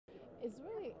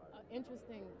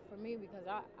interesting for me because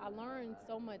I learned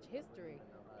so much history,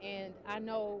 and I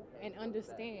know and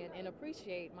understand and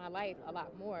appreciate my life a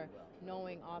lot more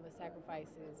knowing all the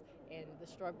sacrifices and the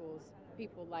struggles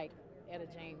people like Etta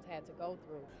James had to go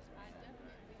through. I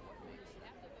definitely wish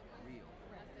after the movie,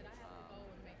 I said I have to go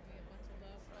and make me a bunch of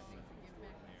love songs and give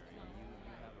back into my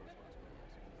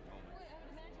own life.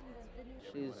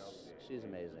 She's she's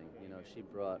amazing. You know, she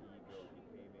brought.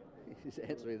 She's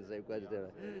answering the same question.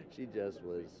 She just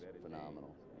was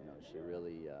phenomenal. You know, she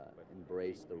really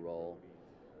embraced the role.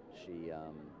 She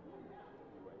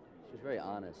was very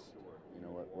honest. You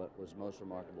know, what was most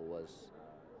remarkable was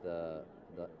the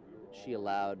she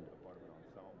allowed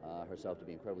herself to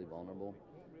be incredibly vulnerable,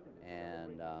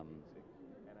 and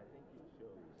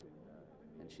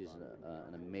she's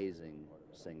an amazing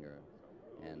singer,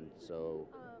 and so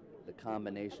the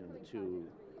combination of the two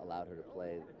allowed her to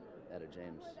play Etta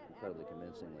James incredibly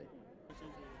convincingly.